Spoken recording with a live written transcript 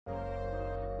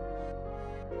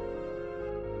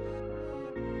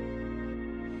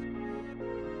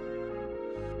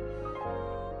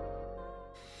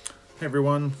Hey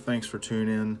everyone, thanks for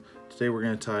tuning in. Today we're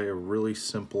going to tie a really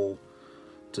simple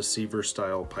Deceiver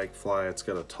style pike fly. It's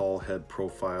got a tall head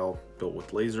profile built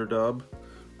with laser dub.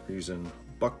 We're using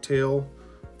bucktail,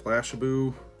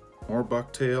 Flashaboo, more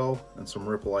bucktail, and some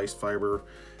ripple ice fiber.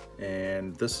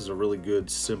 And this is a really good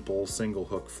simple single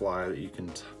hook fly that you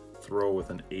can throw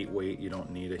with an 8 weight. You don't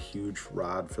need a huge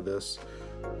rod for this.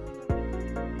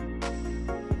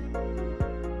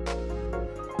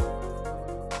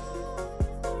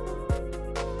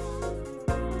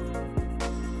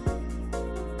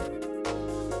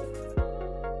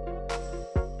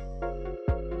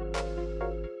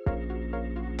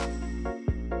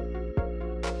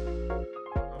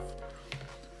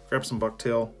 Grab some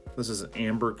bucktail. This is an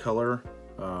amber color.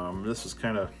 This is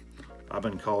kind of, I've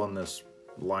been calling this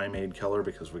limeade color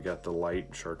because we got the light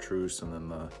chartreuse and then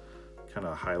the kind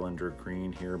of Highlander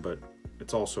green here, but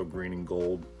it's also green and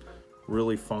gold.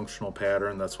 Really functional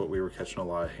pattern. That's what we were catching a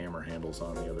lot of hammer handles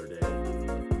on the other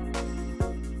day.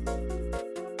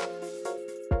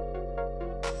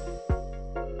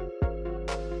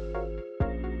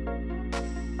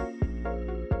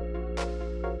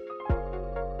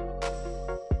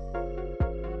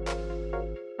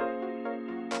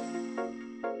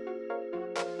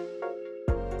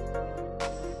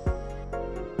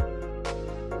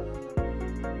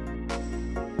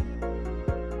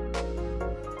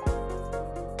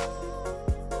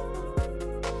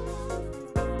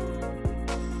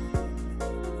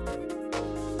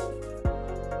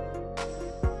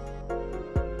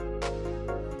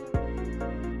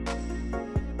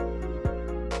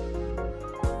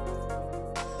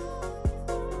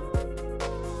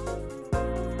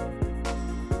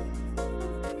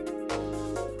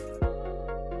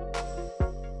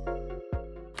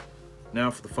 Now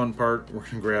for the fun part, we're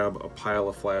gonna grab a pile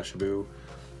of Flashaboo.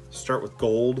 Start with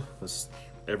gold.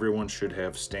 Everyone should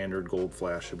have standard gold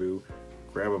Flashaboo.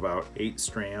 Grab about 8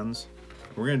 strands.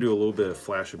 We're gonna do a little bit of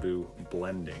Flashaboo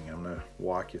blending. I'm gonna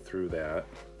walk you through that.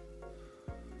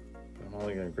 But I'm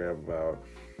only gonna grab about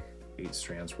 8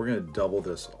 strands. We're gonna double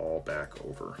this all back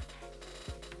over.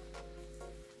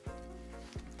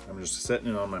 I'm just setting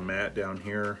it on my mat down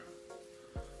here.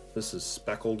 This is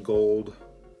speckled gold.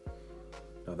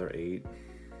 Another 8,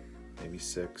 maybe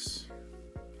 6.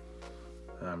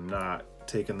 I'm not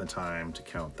taking the time to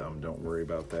count them, don't worry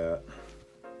about that.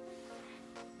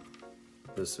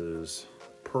 This is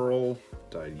pearl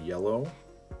dyed yellow.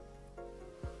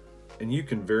 And you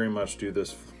can very much do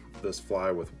this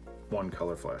fly with one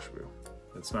color Flashaboo.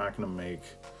 It's not gonna make,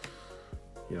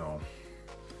 you know,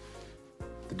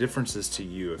 the difference is to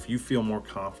you. If you feel more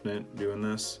confident doing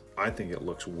this, I think it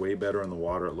looks way better in the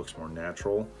water. It looks more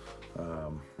natural.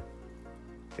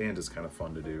 And it's kind of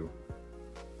fun to do.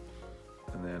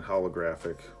 And then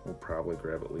holographic, we'll probably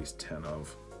grab at least 10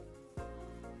 of.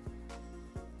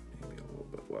 Maybe a little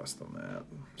bit less than that.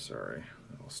 Sorry,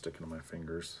 it'll stick into my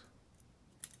fingers.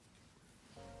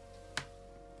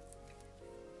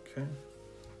 Okay.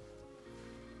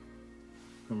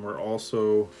 And we're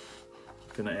also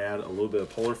gonna add a little bit of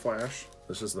polar flash.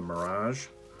 This is the Mirage.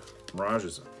 Mirage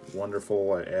is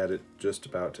wonderful. I add it just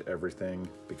about to everything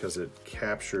because it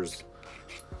captures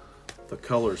the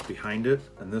colors behind it,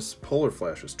 and this polar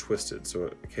flash is twisted so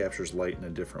it captures light in a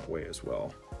different way as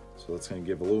well. So that's going to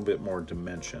give a little bit more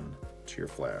dimension to your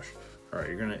flash. All right,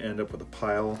 you're going to end up with a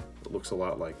pile that looks a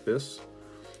lot like this.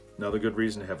 Another good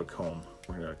reason to have a comb.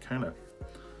 We're going to kind of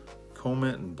comb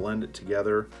it and blend it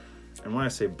together. And when I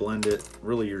say blend it,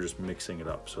 really you're just mixing it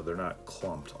up so they're not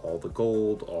clumped. All the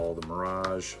gold, all the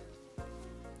Mirage.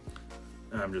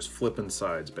 And I'm just flipping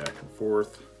sides back and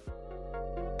forth.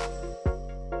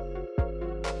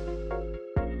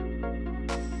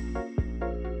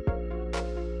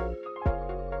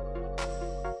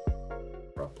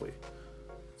 Properly.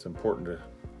 It's important to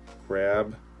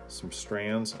grab some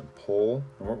strands and pull.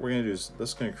 And what we're going to do is this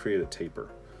is going to create a taper.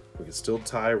 We can still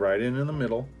tie right in the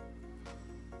middle,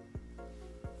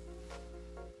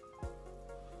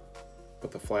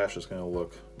 but the flash is going to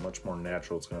look much more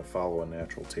natural. It's going to follow a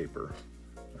natural taper.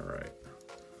 All right,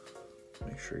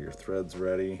 make sure your thread's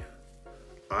ready.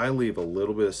 I leave a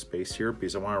little bit of space here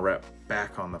because I want to wrap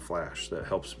back on the flash. That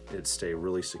helps it stay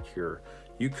really secure.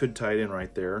 You could tie it in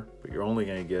right there, but you're only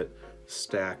going to get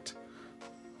stacked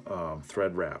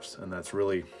thread wraps, and that's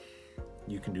really,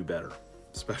 you can do better,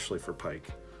 especially for pike.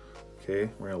 Okay,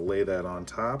 we're going to lay that on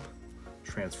top,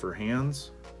 transfer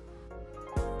hands.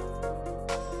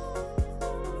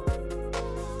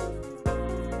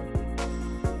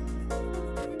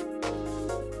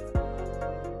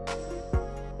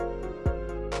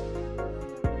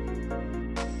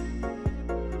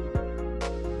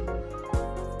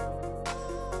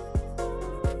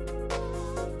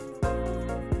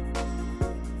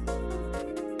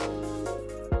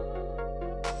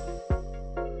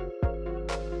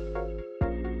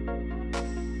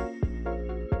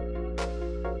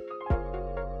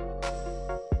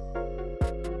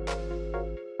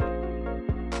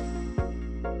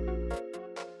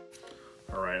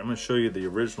 I'm going to show you the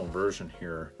original version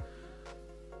here.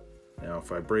 Now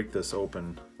if I break this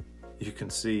open, you can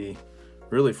see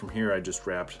really from here I just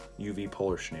wrapped UV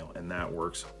polar chenille, and that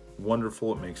works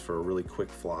wonderful. It makes for a really quick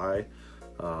fly,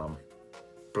 but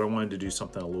I wanted to do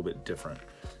something a little bit different.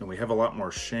 And we have a lot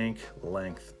more shank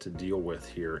length to deal with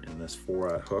here in this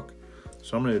 4-aught hook.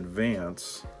 So I'm going to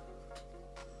advance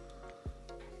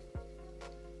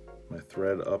my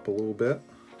thread up a little bit.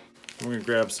 I'm going to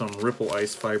grab some Ripple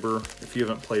ice fiber. If you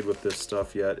haven't played with this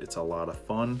stuff yet, it's a lot of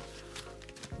fun.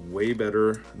 Way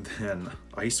better than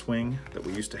Ice Wing that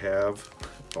we used to have.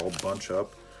 All bunch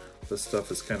up. This stuff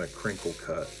is kind of crinkle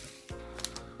cut.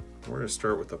 We're going to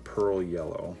start with a pearl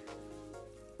yellow.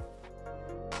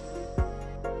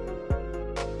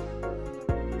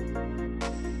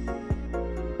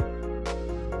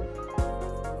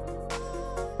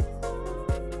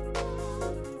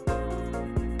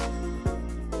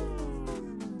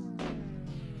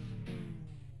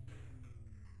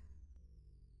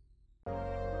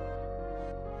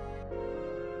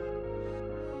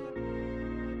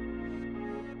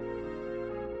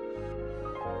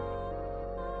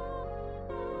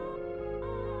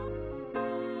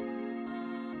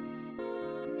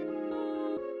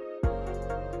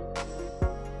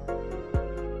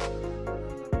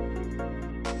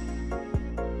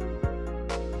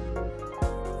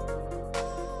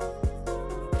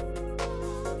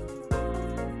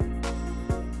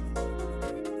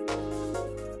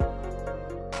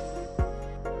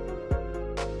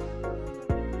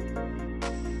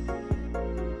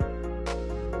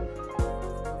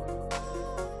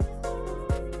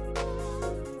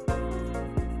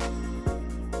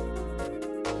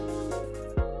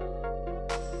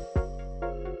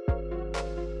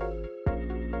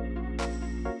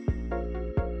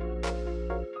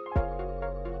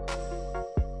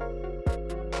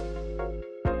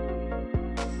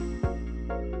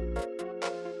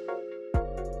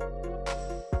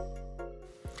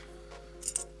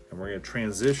 We're going to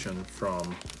transition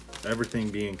from everything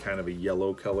being kind of a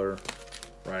yellow color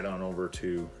right on over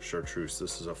to chartreuse.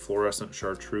 This is a fluorescent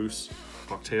chartreuse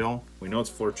bucktail. We know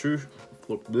it's fluorescent.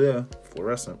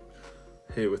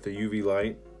 Hit with the UV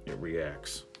light, it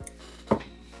reacts. All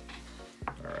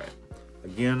right.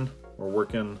 Again, we're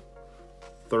working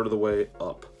a third of the way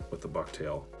up with the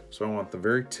bucktail. So I want the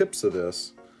very tips of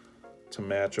this to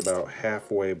match about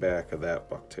halfway back of that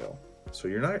bucktail. So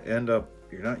you're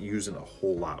not using a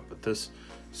whole lot, but this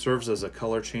serves as a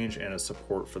color change and a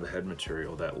support for the head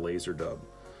material, that laser dub.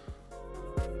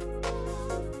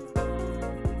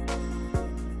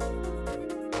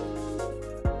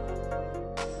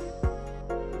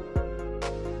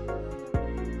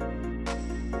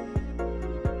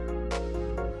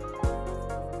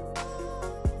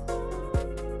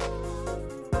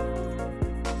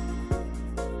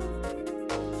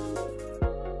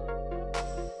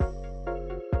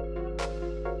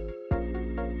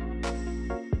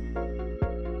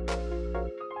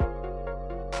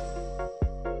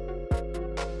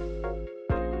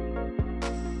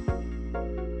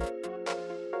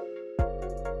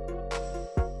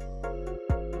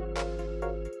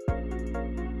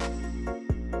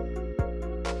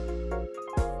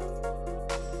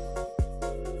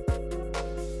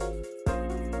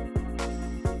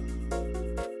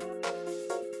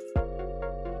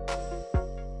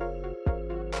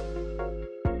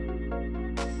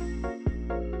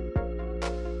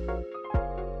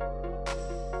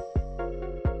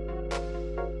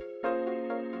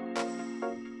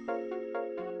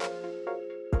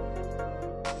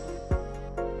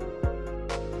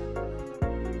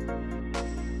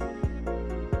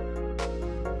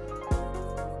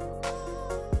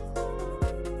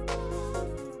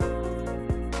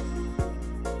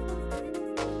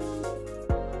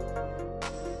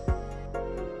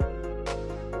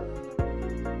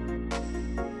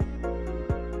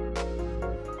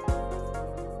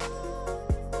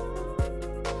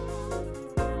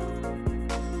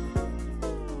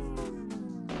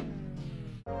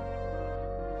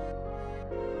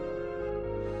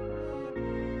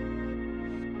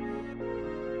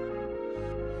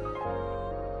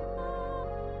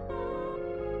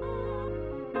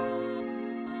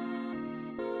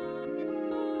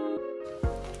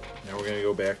 We're going to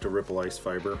go back to Ripple ice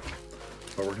fiber,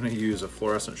 but we're going to use a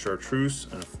fluorescent chartreuse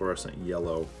and a fluorescent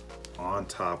yellow on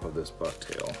top of this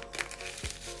bucktail.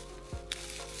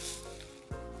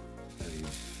 And you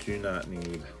do not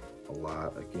need a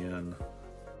lot again.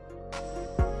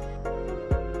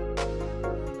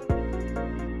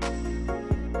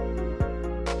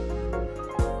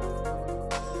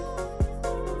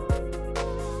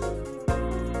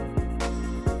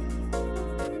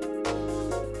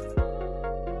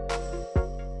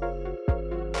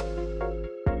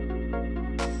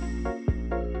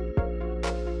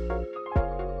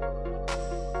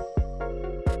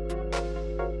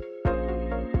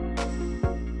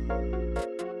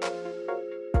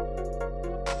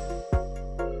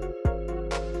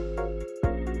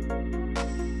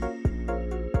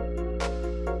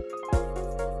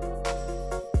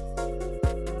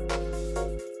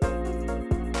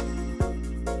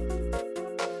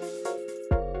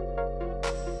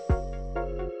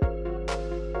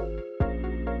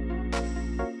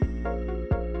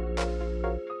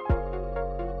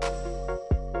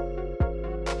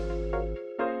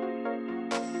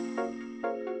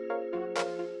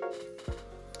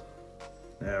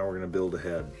 gonna build a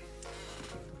head.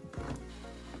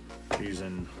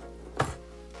 Using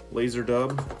laser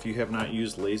dub. If you have not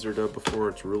used laser dub before,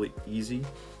 it's really easy.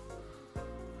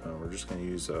 We're just gonna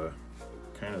use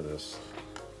kind of this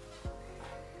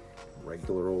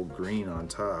regular old green on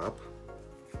top.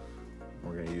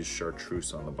 We're gonna use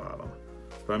chartreuse on the bottom.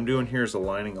 What I'm doing here is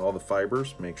aligning all the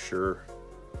fibers. Make sure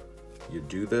you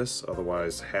do this,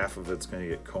 otherwise half of it's gonna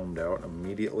get combed out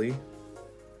immediately.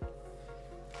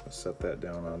 I'll set that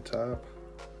down on top.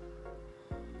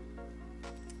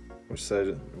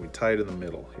 We tied in the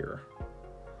middle here.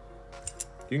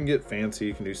 You can get fancy,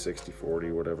 you can do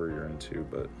 60-40, whatever you're into,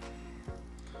 but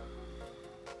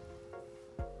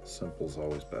simple's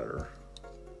always better.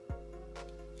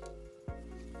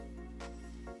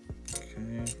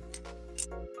 Okay.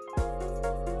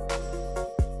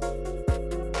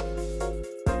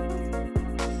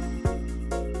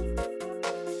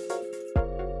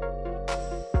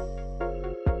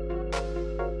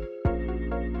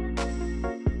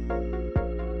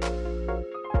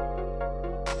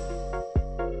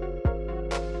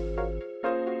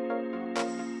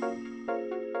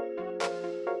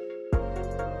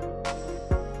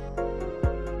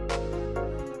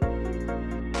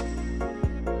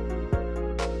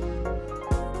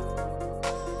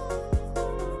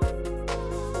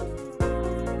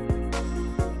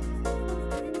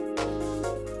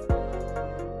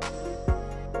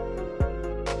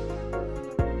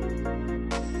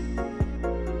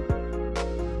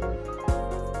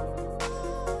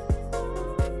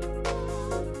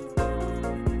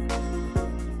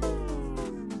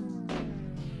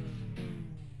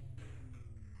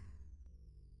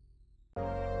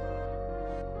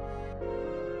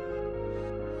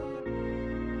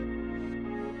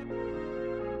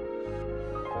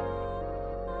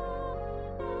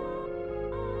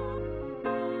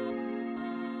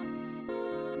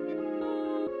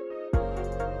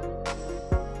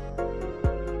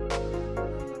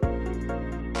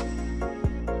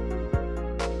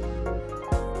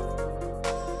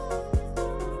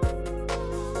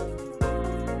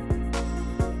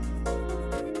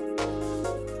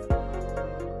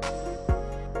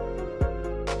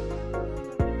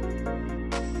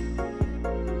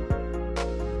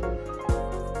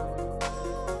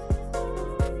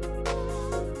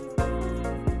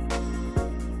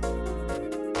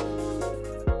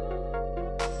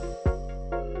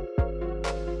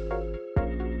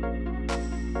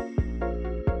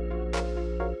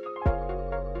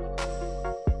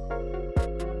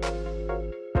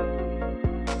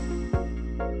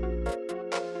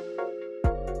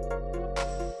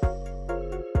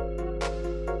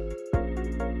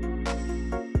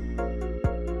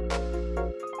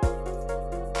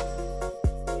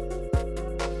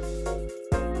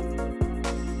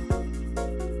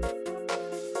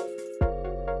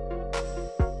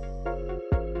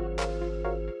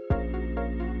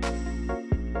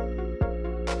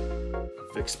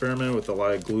 Experimented with a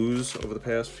lot of glues over the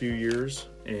past few years,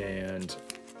 and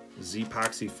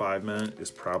Z-Epoxy 5-minute is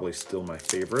probably still my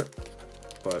favorite,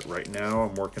 but right now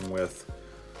I'm working with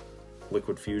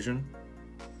Liquid Fusion.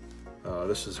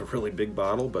 This is a really big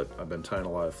bottle, but I've been tying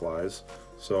a lot of flies,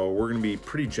 so we're going to be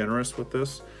pretty generous with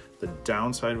this. The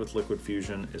downside with Liquid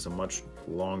Fusion is a much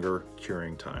longer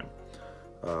curing time.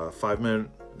 5-minute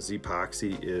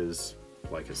Z-Epoxy is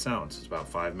like it sounds, it's about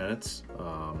 5 minutes.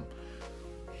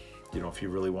 You know, if you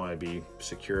really want to be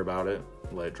secure about it,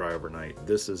 let it dry overnight.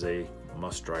 This is a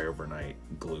must dry overnight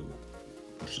glue,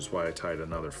 which is why I tied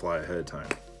another fly ahead of time.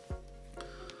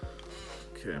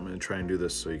 Okay, I'm going to try and do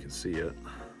this so you can see it.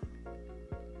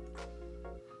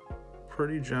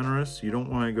 Pretty generous. You don't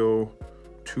want to go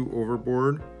too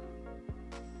overboard.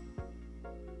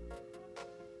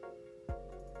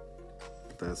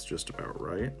 That's just about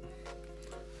right.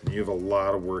 And you have a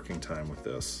lot of working time with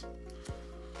this.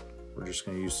 We're just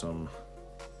going to use some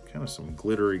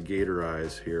glittery gator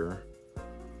eyes here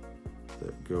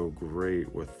that go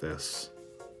great with this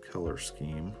color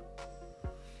scheme.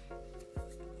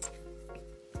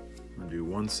 I'm going to do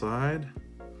one side,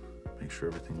 make sure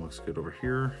everything looks good over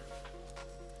here.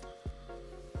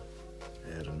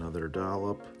 Add another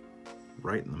dollop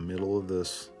right in the middle of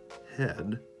this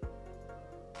head.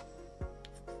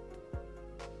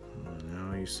 And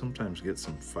now you sometimes get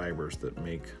some fibers that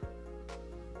make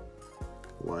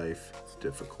life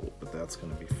difficult, but that's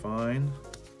going to be fine.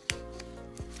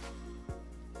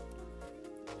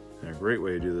 And a great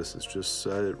way to do this is just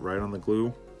set it right on the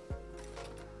glue,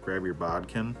 grab your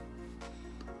bodkin,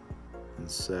 and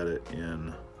set it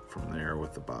in from there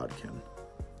with the bodkin.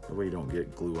 That way you don't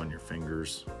get glue on your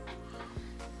fingers.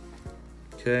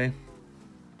 Okay.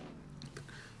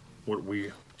 What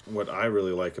we what I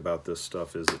really like about this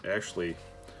stuff is it actually,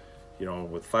 you know,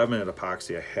 with 5-minute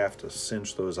epoxy, I have to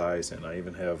cinch those eyes in. I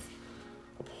even have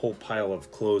a whole pile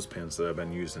of clothespins that I've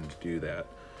been using to do that.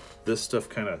 This stuff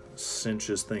kind of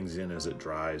cinches things in as it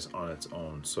dries on its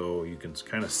own. So you can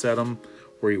kind of set them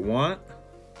where you want.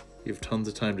 You have tons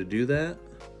of time to do that.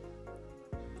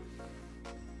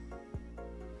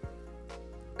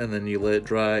 And then you let it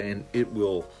dry and it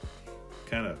will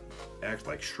kind of act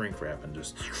like shrink wrap and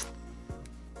just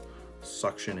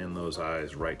suction in those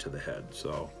eyes right to the head.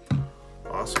 So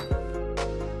awesome.